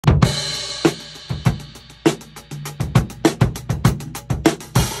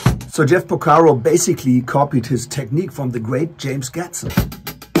So Jeff Porcaro basically copied his technique from the great James Gadson.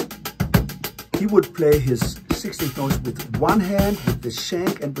 He would play his 16th notes with one hand, with the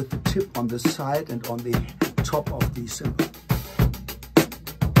shank and with the tip on the side and on the top of the cymbal.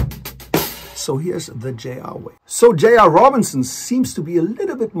 So here's the JR way. So JR Robinson seems to be a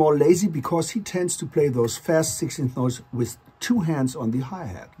little bit more lazy because he tends to play those fast 16th notes with two hands on the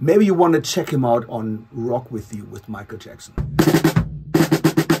hi-hat. Maybe you want to check him out on Rock With You with Michael Jackson.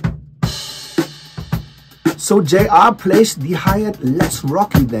 So JR plays the hi-hat less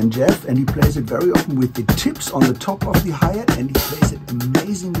rocky than Jeff, and he plays it very often with the tips on the top of the hi-hat, and he plays it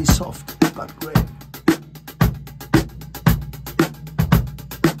amazingly soft but great.